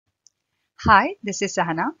Hi, this is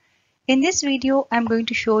Sahana. In this video, I'm going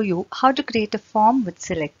to show you how to create a form with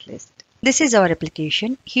select list. This is our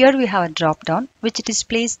application. Here we have a drop-down which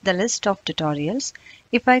displays the list of tutorials.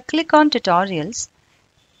 If I click on tutorials,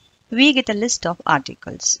 we get a list of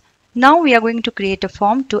articles. Now we are going to create a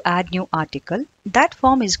form to add new article. That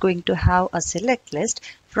form is going to have a select list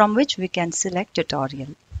from which we can select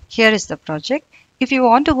tutorial. Here is the project. If you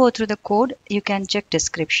want to go through the code, you can check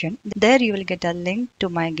description. There you will get a link to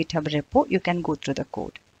my GitHub repo. You can go through the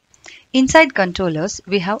code. Inside controllers,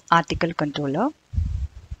 we have article controller.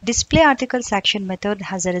 Display articles action method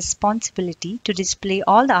has a responsibility to display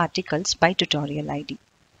all the articles by tutorial ID.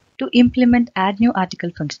 To implement add new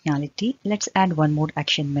article functionality, let's add one more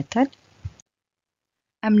action method.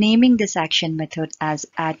 I'm naming this action method as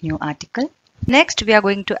add new article. Next, we are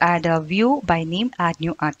going to add a view by name add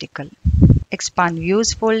new article. Expand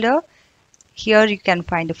views folder. Here you can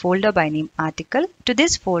find a folder by name article. To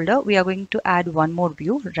this folder, we are going to add one more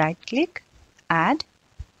view. Right click, add,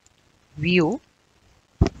 view,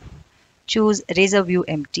 choose razor view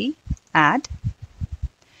empty, add.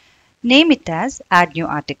 Name it as add new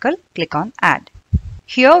article. Click on add.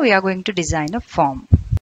 Here we are going to design a form.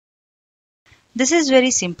 This is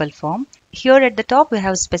very simple form. Here at the top we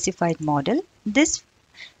have specified model. This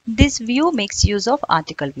view makes use of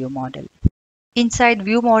article view model. Inside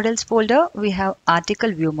view models folder, we have article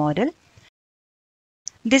view model.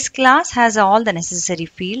 This class has all the necessary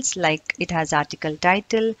fields like it has article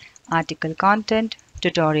title, article content,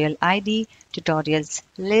 tutorial ID, tutorials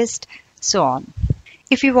list, so on.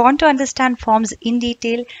 If you want to understand forms in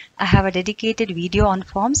detail, I have a dedicated video on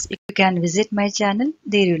forms. You can visit my channel.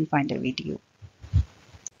 There you will find a video.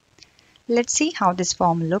 Let's see how this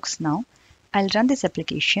form looks now. I'll run this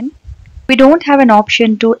application. We don't have an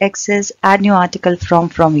option to access add new article from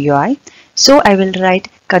UI. So I will write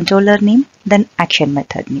controller name, then action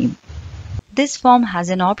method name. This form has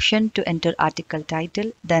an option to enter article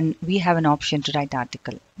title, then we have an option to write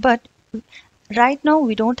article. But right now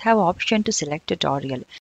we don't have option to select tutorial.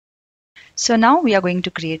 So now we are going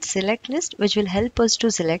to create select list which will help us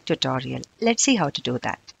to select tutorial. Let's see how to do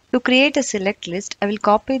that. To create a select list, I will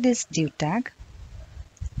copy this div tag.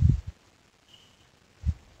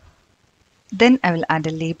 Then I will add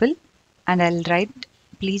a label and I'll write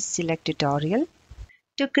please select tutorial.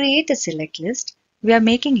 To create a select list, we are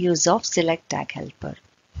making use of select tag helper.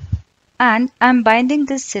 And I'm binding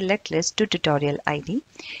this select list to tutorial ID.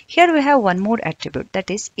 Here we have one more attribute,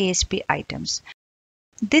 that is ASP items.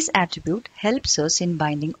 This attribute helps us in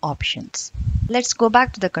binding options. Let's go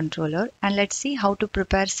back to the controller and let's see how to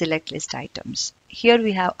prepare select list items. Here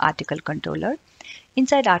we have article controller.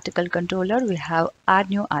 Inside article controller, we have add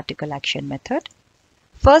new article action method.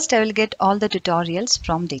 First, I will get all the tutorials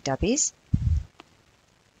from database.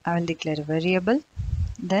 I will declare a variable.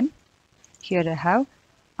 Then here I have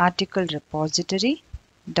article repository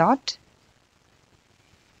dot.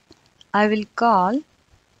 I will call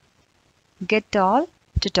get all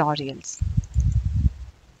tutorials.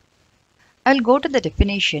 I'll go to the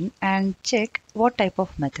definition and check what type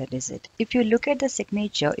of method is it. If you look at the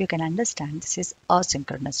signature, you can understand this is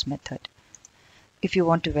asynchronous method. If you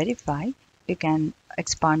want to verify, you can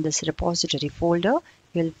expand this repository folder.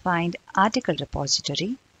 You'll find article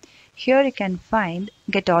repository. Here you can find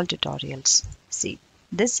get all tutorials. See,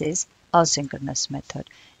 this is asynchronous method.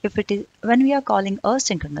 If it is when we are calling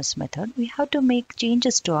asynchronous method, we have to make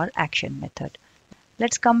changes to our action method.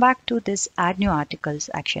 Let's come back to this add new articles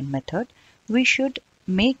action method. We should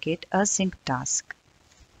make it a sync task.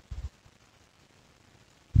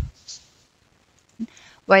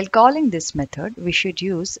 While calling this method, we should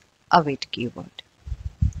use await keyword.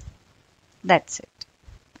 That's it.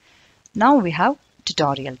 Now we have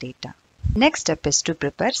tutorial data. Next step is to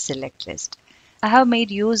prepare select list. I have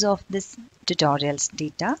made use of this tutorials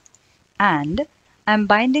data and I'm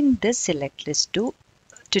binding this select list to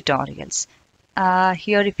tutorials.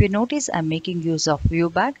 Here if you notice, I'm making use of view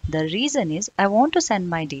bag. The reason is I want to send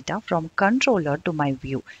my data from controller to my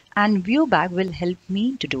view and view bag will help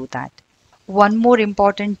me to do that. One more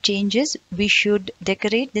important change is we should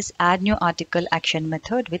decorate this add new article action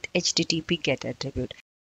method with HTTP get attribute.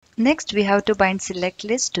 Next, we have to bind select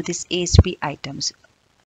list to this ASP items.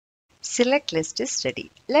 Select list is ready.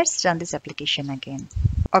 Let's run this application again.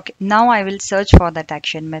 Okay, now I will search for that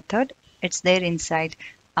action method. It's there inside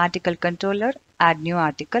article controller, add new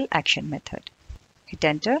article action method. Hit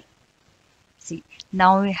enter. See,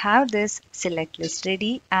 now we have this select list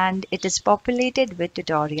ready and it is populated with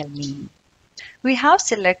tutorial name. We have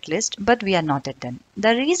select list, but we are not yet done.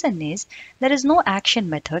 The reason is there is no action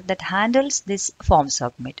method that handles this form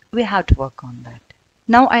submit. We have to work on that.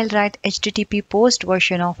 Now I'll write HTTP post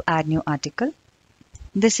version of add new article.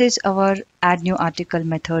 This is our add new article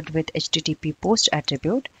method with HTTP post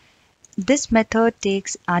attribute. This method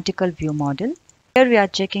takes article view model. Here we are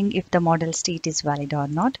checking if the model state is valid or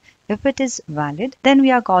not. If it is valid, then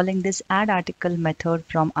we are calling this add article method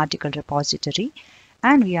from article repository,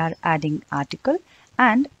 and we are adding article,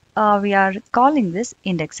 and we are calling this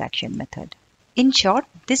index action method. In short,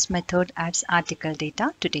 this method adds article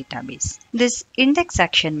data to database. This index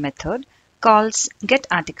action method calls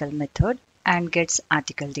getArticle method and gets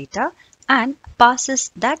article data and passes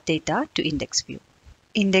that data to index view.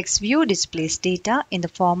 Index view displays data in the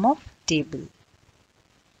form of table.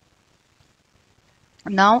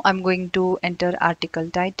 Now I'm going to enter article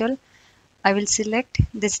title. I will select,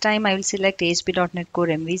 this time I will select ASP.NET Core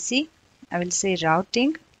MVC. I will say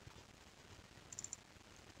routing,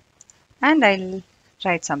 and I'll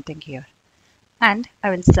write something here, and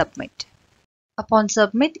I will submit. Upon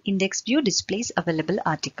submit, index view displays available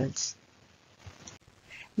articles.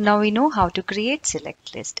 Now we know how to create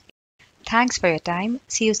select list. Thanks for your time.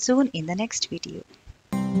 See you soon in the next video.